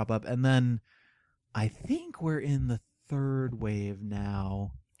starts to crop up, and then I think we're in the third wave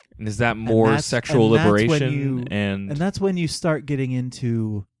now. And is that more sexual liberation? And that's when you start getting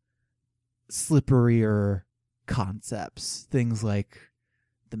into slipperier concepts, things like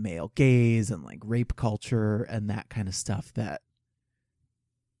the male gaze and like rape culture and that kind of stuff that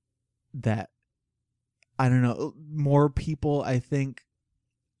I don't know, more people I think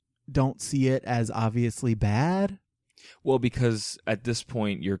don't see it as obviously bad. Well, because at this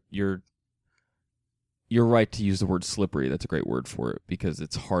point you're right to use the word slippery. That's a great word for it, because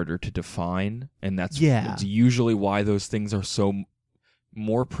it's harder to define, and that's usually why those things are so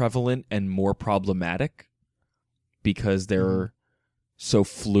more prevalent and more problematic, because they're so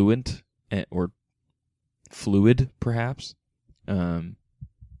fluent or fluid, perhaps.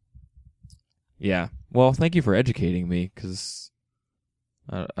 Yeah. Well, thank you for educating me, because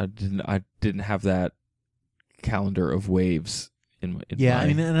I didn't have that calendar of waves in my... I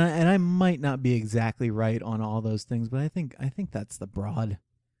mean, and I might not be exactly right on all those things, but I think that's the broad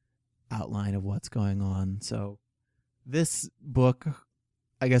outline of what's going on. So this book,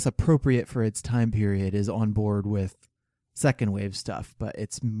 I guess appropriate for its time period, is on board with second wave stuff, but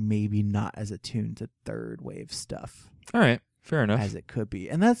it's maybe not as attuned to third wave stuff. All right, fair enough. As it could be.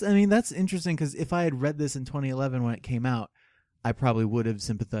 And that's interesting, because if I had read this in 2011 when it came out, I probably would have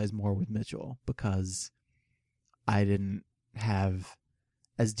sympathized more with Mitchell, because I didn't have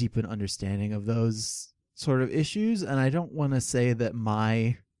as deep an understanding of those sort of issues. And I don't want to say that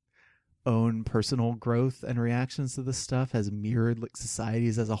my own personal growth and reactions to this stuff has mirrored like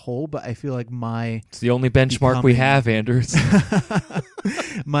societies as a whole, but I feel like it's the only benchmark we have, Anders.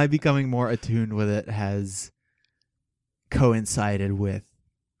 My becoming more attuned with it has coincided with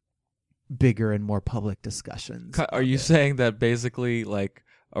bigger and more public discussions. Are you saying that basically like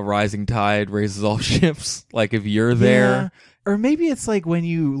a rising tide raises all ships? Like if you're there... Or maybe it's like when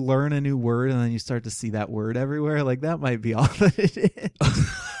you learn a new word and then you start to see that word everywhere. Like that might be all that it is.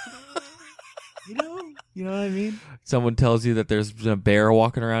 You know what I mean? Someone tells you that there's a bear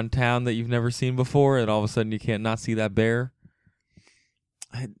walking around town that you've never seen before, and all of a sudden you can't not see that bear.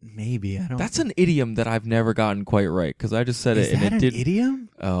 Maybe. I don't. That's an idiom that I've never gotten quite right, because I just said it and it did. Idiom?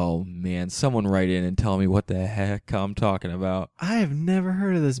 Oh man, someone write in and tell me what the heck I'm talking about. I have never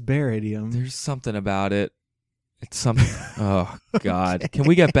heard of this bear idiom. There's something about it. It's something. Oh God! Okay. Can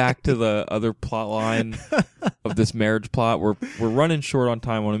we get back to the other plot line of this marriage plot? We're running short on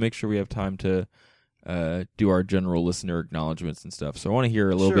time. I want to make sure we have time to do our general listener acknowledgments and stuff. So I want to hear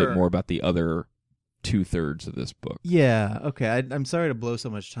a little bit more about the other 2/3 of this book. Yeah. Okay. I'm sorry to blow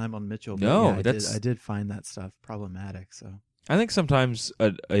so much time on Mitchell. But no, I did find that stuff problematic. So I think sometimes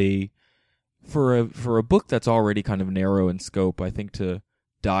for a book that's already kind of narrow in scope, I think to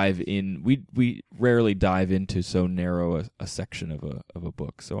dive in, we rarely dive into so narrow a section of a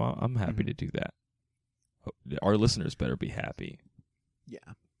book. So I'm happy to do that. Our listeners better be happy.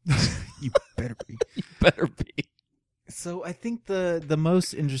 Yeah. You better be. You better be. So I think the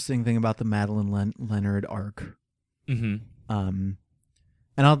most interesting thing about the Madeline Leonard arc, and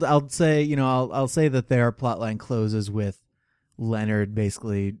I'll say, I'll say that their plotline closes with Leonard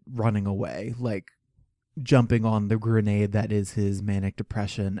basically running away, like jumping on the grenade that is his manic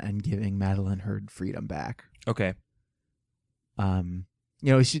depression and giving Madeline her freedom back. Okay.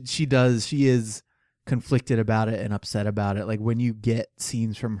 She is conflicted about it and upset about it. Like when you get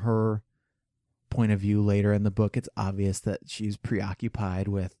scenes from her point of view later in the book, it's obvious that she's preoccupied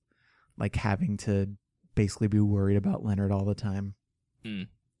with like having to basically be worried about Leonard all the time.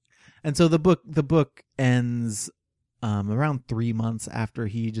 And so the book ends around 3 months after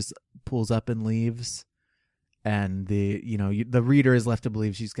he just pulls up and leaves, and the reader is left to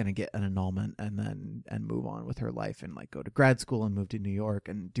believe she's going to get an annulment and move on with her life and like go to grad school and move to New York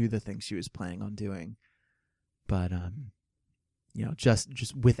and do the things she was planning on doing, but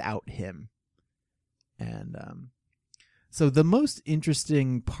just without him. And so the most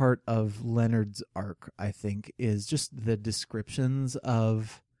interesting part of Leonard's arc, I think, is just the descriptions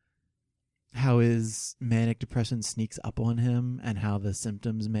of how his manic depression sneaks up on him and how the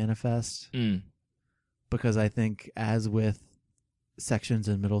symptoms manifest. Because I think, as with Sections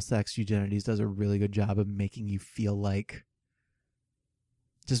in Middlesex, Eugenides does a really good job of making you feel like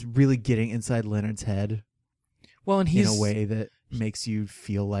just really getting inside Leonard's head. Well, and in a way that makes you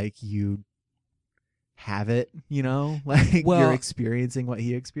feel like you have it, like you're experiencing what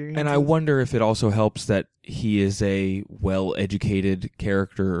he experiences. And I wonder if it also helps that he is a well-educated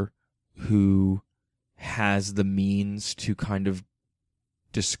character who has the means to kind of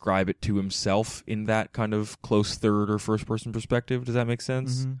describe it to himself in that kind of close third or first person perspective. Does that make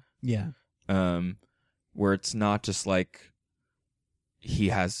sense? Mm-hmm. Yeah. Where it's not just like he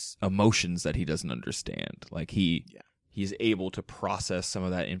has emotions that he doesn't understand. Like he's able to process some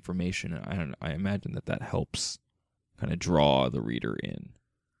of that information. I imagine that helps kind of draw the reader in.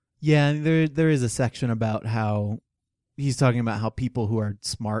 Yeah, there is a section about how he's talking about how people who are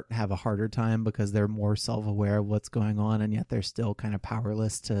smart have a harder time because they're more self-aware of what's going on, and yet they're still kind of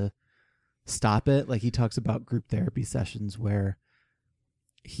powerless to stop it. Like, he talks about group therapy sessions where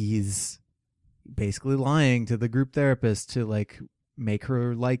he's basically lying to the group therapist to like make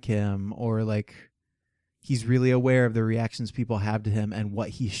her like him, or like he's really aware of the reactions people have to him and what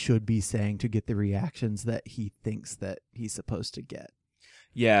he should be saying to get the reactions that he thinks that he's supposed to get.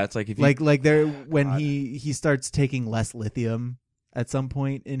 Yeah, it's like if you, like there when he starts taking less lithium at some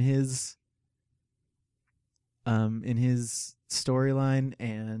point in his storyline,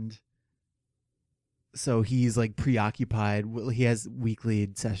 and so he's like preoccupied. He has weekly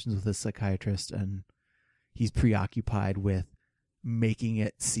sessions with a psychiatrist, and he's preoccupied with making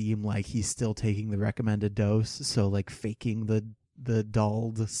it seem like he's still taking the recommended dose. So like faking the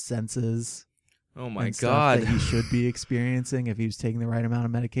dulled senses. oh my and stuff God. that he should be experiencing if he was taking the right amount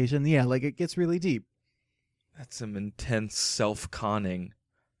of medication. Yeah, like it gets really deep. That's some intense self-conning.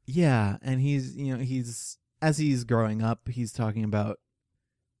 Yeah, and he's as he's growing up, he's talking about,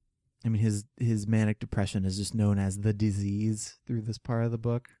 I mean, his manic depression is just known as the disease through this part of the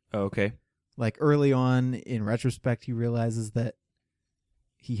book. Oh, okay. Like early on, in retrospect, he realizes that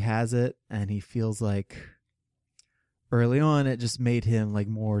he has it, and he feels like early on it just made him like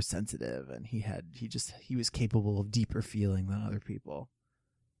more sensitive, and he was capable of deeper feeling than other people.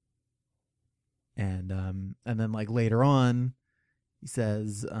 And then like later on, he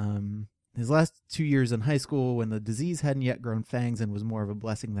says his last 2 years in high school, when the disease hadn't yet grown fangs and was more of a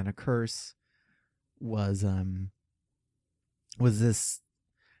blessing than a curse, was this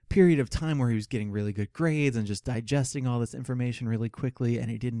period of time where he was getting really good grades and just digesting all this information really quickly, and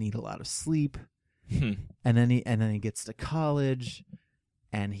he didn't need a lot of sleep. And then he gets to college,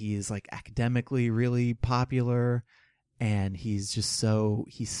 and he's like academically really popular, and he's so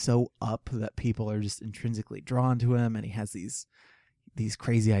up that people are just intrinsically drawn to him, and he has these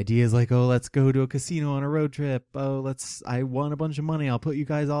crazy ideas like, oh, let's go to a casino on a road trip. Oh, I won a bunch of money. I'll put you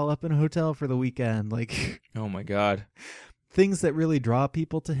guys all up in a hotel for the weekend. Like, Oh my God. things that really draw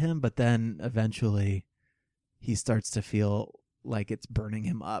people to him, but then eventually he starts to feel like it's burning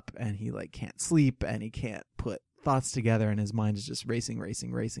him up, and he like can't sleep, and he can't put thoughts together, and his mind is just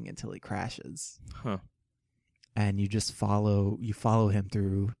racing until he crashes. Huh. And you follow him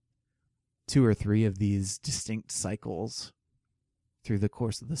through 2 or 3 of these distinct cycles through the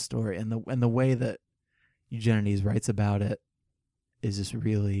course of the story, and the way that Eugenides writes about it is just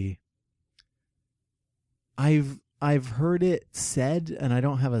really. I've heard it said, and I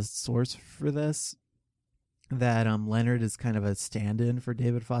don't have a source for this, that Leonard is kind of a stand-in for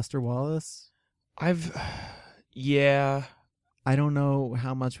David Foster Wallace. Yeah. I don't know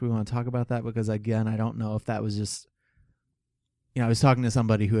how much we want to talk about that, because again, I don't know if that was just, I was talking to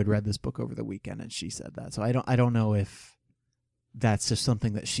somebody who had read this book over the weekend, and she said that. So I don't know if that's just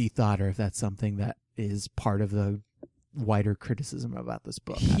something that she thought, or if that's something that is part of the wider criticism about this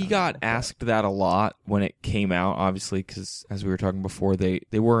book. He got asked that a lot when it came out, obviously, because as we were talking before, they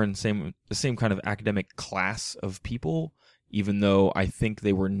were in the same kind of academic class of people, even though I think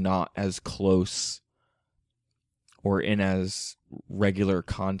they were not as close or in as regular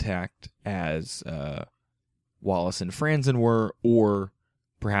contact as Wallace and Franzen were, or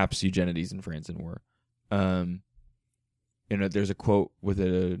perhaps Eugenides and Franzen were. There's a quote with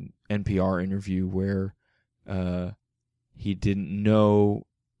an NPR interview where he didn't know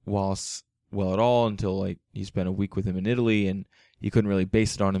Wallace well at all until like he spent a week with him in Italy, and he couldn't really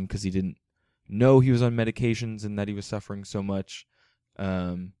base it on him because he didn't know he was on medications and that he was suffering so much.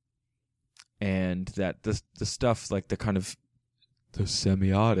 And that the stuff like the kind of the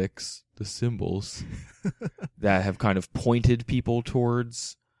semiotics, the symbols that have kind of pointed people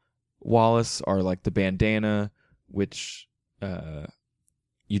towards Wallace are like the bandana, which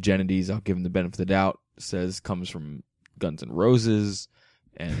Eugenides, I'll give him the benefit of the doubt, says comes from Guns N' Roses,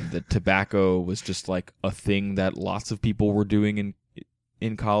 and the tobacco was just like a thing that lots of people were doing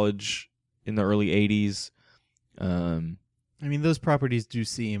in college in the early 80s. I mean, those properties do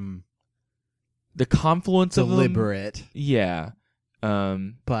seem the confluence deliberate. Of them, yeah.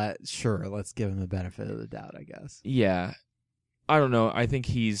 But sure, let's give him the benefit of the doubt, I guess. Yeah. I don't know. I think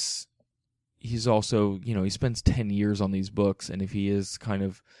he's also, he spends 10 years on these books, and if he's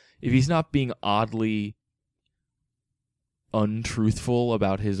not being oddly untruthful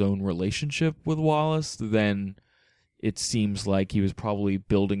about his own relationship with Wallace, then it seems like he was probably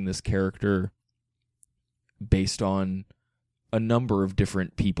building this character based on a number of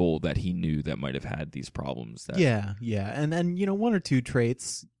different people that he knew that might have had these problems. Yeah. And then, 1 or 2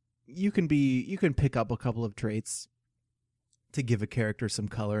 traits, you can pick up a couple of traits to give a character some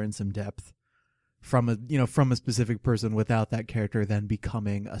color and some depth from a specific person without that character then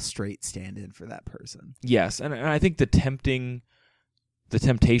becoming a straight stand-in for that person. Yes, and I think the temptation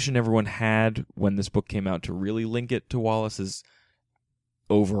everyone had when this book came out to really link it to Wallace is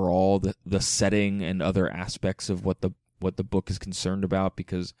overall the setting and other aspects of what the book is concerned about,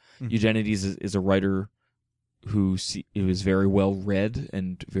 because Eugenides is a writer who is very well read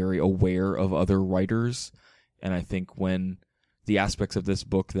and very aware of other writers, and I think when the aspects of this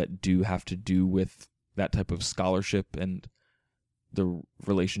book that do have to do with that type of scholarship and the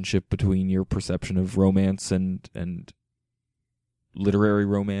relationship between your perception of romance and literary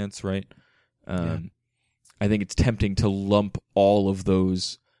romance, right? I think it's tempting to lump all of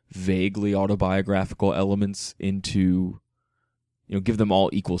those vaguely autobiographical elements into, give them all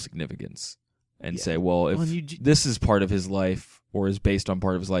equal significance and say, well, if this is part of his life or is based on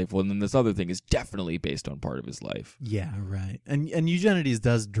part of his life, well, then this other thing is definitely based on part of his life. Yeah, right. And Eugenides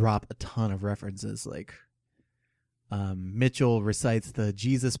does drop a ton of references, like Mitchell recites the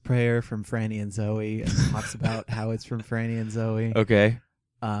Jesus prayer from Franny and Zoe and talks about how it's from Franny and Zoe. Okay.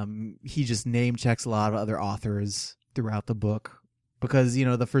 He just name checks a lot of other authors throughout the book because,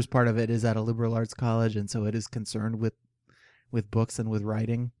 the first part of it is at a liberal arts college, and so it is concerned with books and with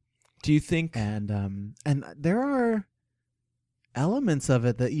writing. Do you think... And there are elements of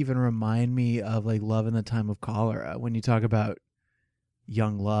it that even remind me of like Love in the Time of Cholera, when you talk about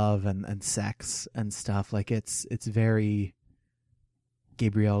young love and sex and stuff. Like it's very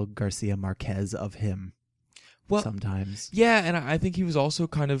Gabriel Garcia Marquez of him sometimes. Yeah, and I think he was also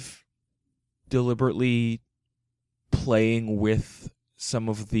kind of deliberately playing with some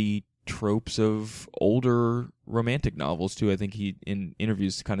of the tropes of older romantic novels too. I think he in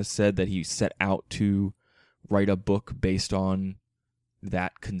interviews kind of said that he set out to write a book based on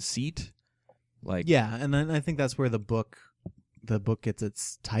that conceit. Like, yeah, and then I think that's where the book gets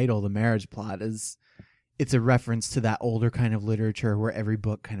its title, The Marriage Plot, is it's a reference to that older kind of literature where every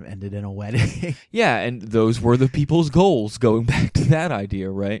book kind of ended in a wedding. Yeah, and those were the people's goals, going back to that idea,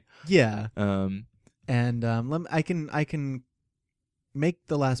 right? Yeah. I can make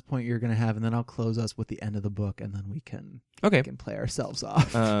the last point you're going to have, and then I'll close us with the end of the book, and then we can play ourselves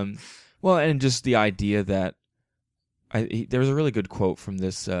off. Well, and just the idea that there was a really good quote from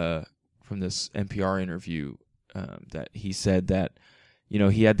this NPR interview that he said that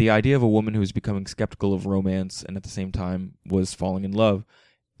he had the idea of a woman who was becoming skeptical of romance and at the same time was falling in love,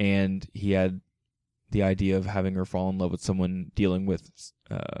 and he had the idea of having her fall in love with someone dealing with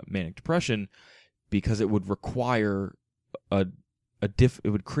manic depression because it would require it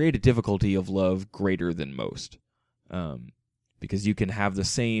would create a difficulty of love greater than most, because you can have the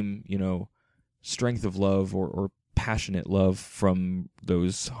same strength of love or passionate love from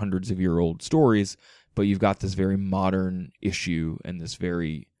those hundreds of year old stories, but you've got this very modern issue and this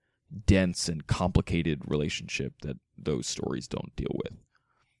very dense and complicated relationship that those stories don't deal with.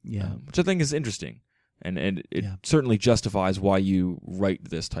 Yeah, which I think is interesting, and it certainly justifies why you write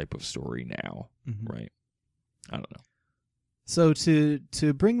this type of story now, right? I don't know. So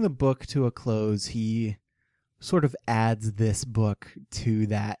to bring the book to a close, he sort of adds this book to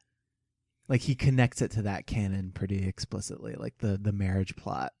that, like he connects it to that canon pretty explicitly, like the marriage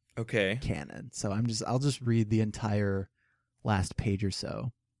plot canon. So I'll just read the entire last page or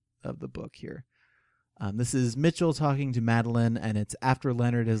so of the book here. This is Mitchell talking to Madeline, and it's after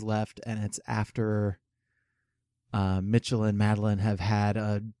Leonard has left, and it's after Mitchell and Madeline have had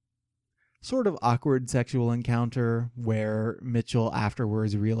a sort of awkward sexual encounter where Mitchell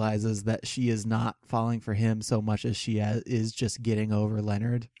afterwards realizes that she is not falling for him so much as she is just getting over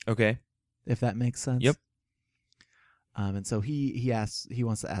Leonard. Okay. If that makes sense. Yep. And so he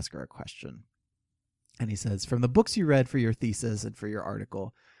wants to ask her a question. And he says, from the books you read for your thesis and for your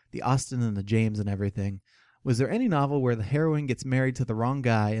article, the Austen and the James and everything, was there any novel where the heroine gets married to the wrong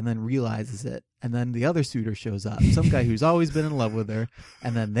guy and then realizes it, and then the other suitor shows up, some guy who's always been in love with her,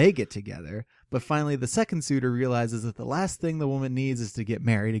 and then they get together, but finally the second suitor realizes that the last thing the woman needs is to get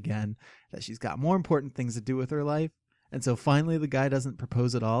married again, that she's got more important things to do with her life, and so finally the guy doesn't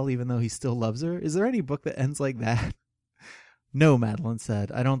propose at all even though he still loves her? Is there any book that ends like that? No, Madeline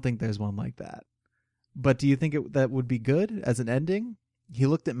said. I don't think there's one like that. But do you think that would be good as an ending? He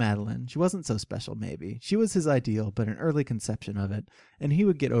looked at Madeline. She wasn't so special, maybe. She was his ideal, but an early conception of it, and he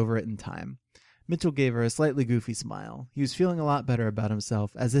would get over it in time. Mitchell gave her a slightly goofy smile. He was feeling a lot better about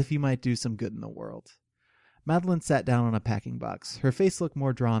himself, as if he might do some good in the world. Madeline sat down on a packing box. Her face looked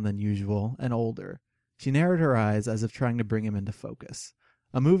more drawn than usual, and older. She narrowed her eyes as if trying to bring him into focus.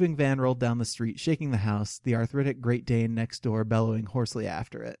 A moving van rolled down the street, shaking the house, the arthritic Great Dane next door bellowing hoarsely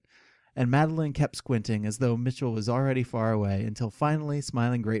after it. and Madeline kept squinting as though Mitchell was already far away until finally,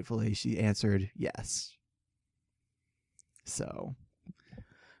 smiling gratefully, she answered yes. So,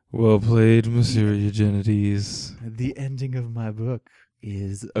 well played, Monsieur Eugenides. the ending of my book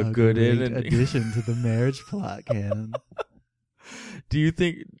is A a good great ending. addition to the marriage plot canon. Do you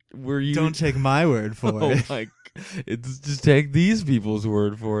think were you? Don't take my word for Oh it. my! It's just take these people's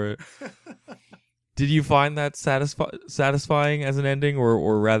word for it. Did you find that satisfying as an ending,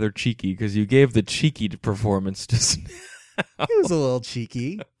 or rather cheeky? Because you gave the cheeky performance just now. It was a little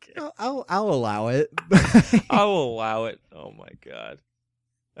cheeky. Okay. I'll allow it. I will allow it. Oh my god.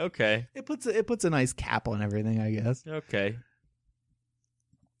 Okay. It puts a nice cap on everything, I guess. Okay.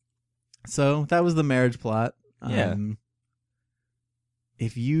 So that was the marriage plot. Yeah.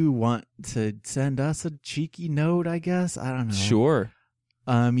 If you want to send us a cheeky note, I guess, I don't know. Sure.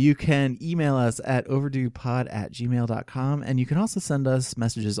 You can email us at overduepod@gmail.com, and you can also send us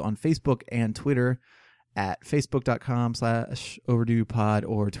messages on Facebook and Twitter at facebook.com/overduepod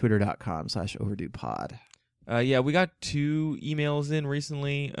or twitter.com/overduepod. Yeah, we got 2 emails in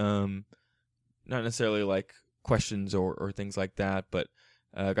recently. Not necessarily like questions or things like that, but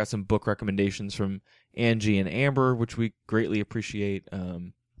got some book recommendations from Angie and Amber, which we greatly appreciate.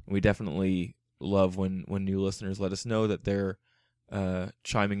 We definitely love when new listeners let us know that they're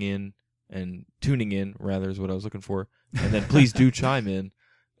chiming in and tuning in, rather, is what I was looking for. And then please do chime in.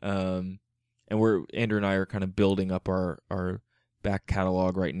 And Andrew and I are kind of building up our back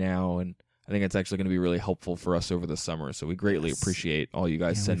catalog right now, and I think it's actually going to be really helpful for us over the summer. So we greatly appreciate all you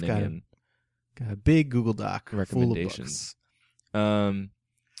guys sending in. Got a big Google Doc recommendations. Full of books.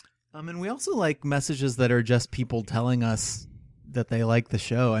 And we also like messages that are just people telling us that they like the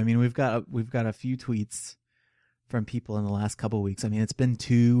show. I mean, we've got a few tweets from people in the last couple of weeks. I mean, it's been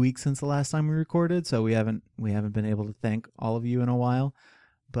 2 weeks since the last time we recorded, so we haven't been able to thank all of you in a while.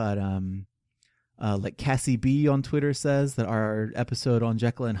 But like Cassie B on Twitter says that our episode on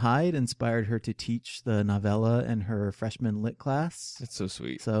Jekyll and Hyde inspired her to teach the novella in her freshman lit class. That's so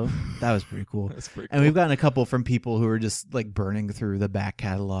sweet. So that was pretty cool. That's pretty cool. And we've gotten a couple from people who are just like burning through the back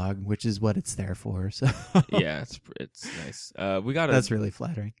catalog, which is what it's there for. So yeah, it's nice. That's really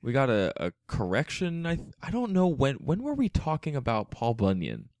flattering. We got a correction. I don't know when were we talking about Paul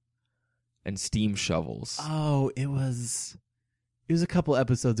Bunyan and steam shovels? Oh, it was a couple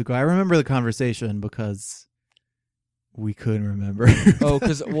episodes ago. I remember the conversation because we couldn't remember. Oh,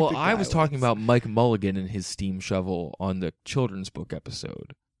 because I was talking about Mike Mulligan and his steam shovel on the children's book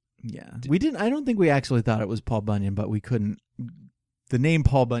episode. Yeah, we didn't. I don't think we actually thought it was Paul Bunyan, but we couldn't. The name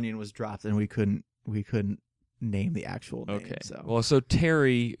Paul Bunyan was dropped, and we couldn't name the actual name. Okay. So So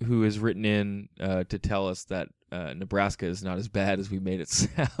Terry, who has written in to tell us that Nebraska is not as bad as we made it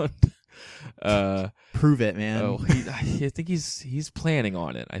sound. Prove it, man. Oh, I think he's planning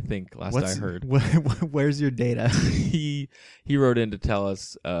on it. I think I heard. Where's your data? he wrote in to tell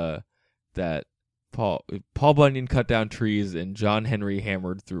us that Paul Bunyan cut down trees and John Henry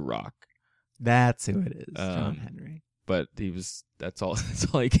hammered through rock. That's who it is, John Henry. But that's all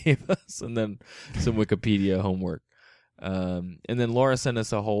he gave us, and then some Wikipedia homework. And then Laura sent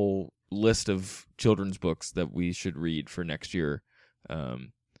us a whole list of children's books that we should read for next year.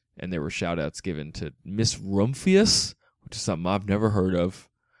 And there were shout-outs given to Miss Rumphius, which is something I've never heard of.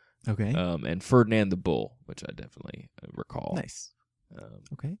 Okay. And Ferdinand the Bull, which I definitely recall. Nice.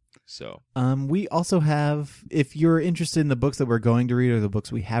 Okay. So. We also have, if you're interested in the books that we're going to read or the books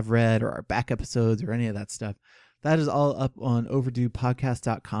we have read or our back episodes or any of that stuff, that is all up on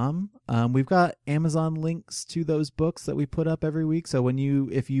overduepodcast.com. We've got Amazon links to those books that we put up every week. So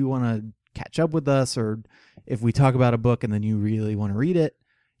if you want to catch up with us, or if we talk about a book and then you really want to read it,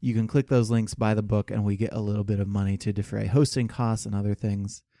 you can click those links, buy the book, and we get a little bit of money to defray hosting costs and other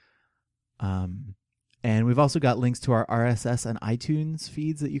things. And we've also got links to our RSS and iTunes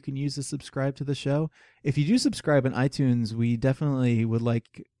feeds that you can use to subscribe to the show. If you do subscribe in iTunes, we definitely would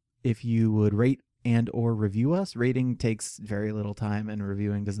like if you would rate and or review us. Rating takes very little time, and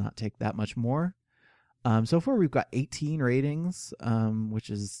reviewing does not take that much more. So far, we've got 18 ratings,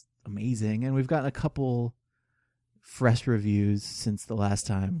 which is amazing. And we've gotten a couple fresh reviews since the last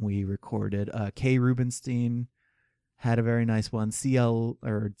time we recorded. Kay Rubenstein had a very nice one. C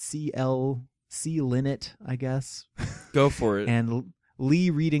Linnet, I guess. Go for it. And Lee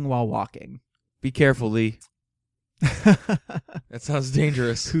reading while walking. Be careful, Lee. That sounds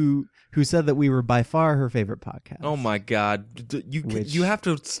dangerous. Who said that we were by far her favorite podcast. Oh my God. You have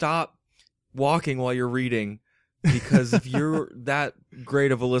to stop walking while you're reading, because if you're that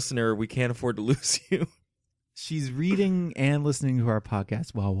great of a listener, we can't afford to lose you. She's reading and listening to our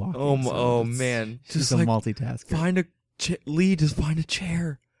podcast while walking. Oh man. She's a multitasker. Lee, just find a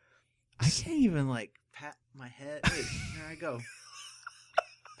chair. I can't even like pat my head. Wait, here I go.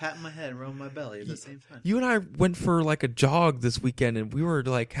 Patting my head and rubbing my belly at the same time. You and I went for like a jog this weekend, and we were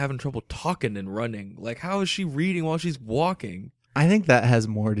like having trouble talking and running. Like, how is she reading while she's walking? I think that has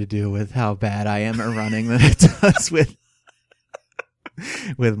more to do with how bad I am at running than it does with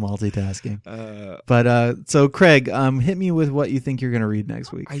multitasking. So Craig, hit me with what you think you're going to read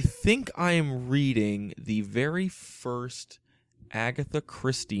next week. I think I am reading the very first Agatha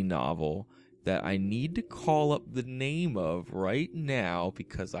Christie novel that I need to call up the name of right now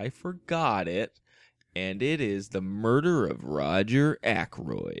because I forgot it, and it is The Murder of Roger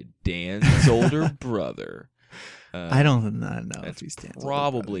Ackroyd, Dan's older brother. I don't know if he's Dan's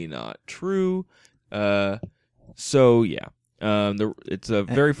probably not true. So yeah, it's a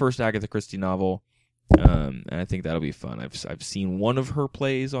very first Agatha Christie novel, and I think that'll be fun. I've seen one of her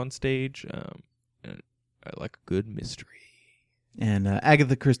plays on stage, and I like a good mystery. And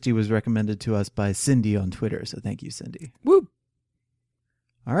Agatha Christie was recommended to us by Cindy on Twitter, so thank you, Cindy. Woo!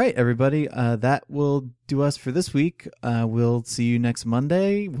 All right, everybody, that will do us for this week. We'll see you next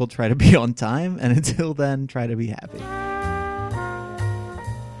Monday. We'll try to be on time, and until then, try to be happy.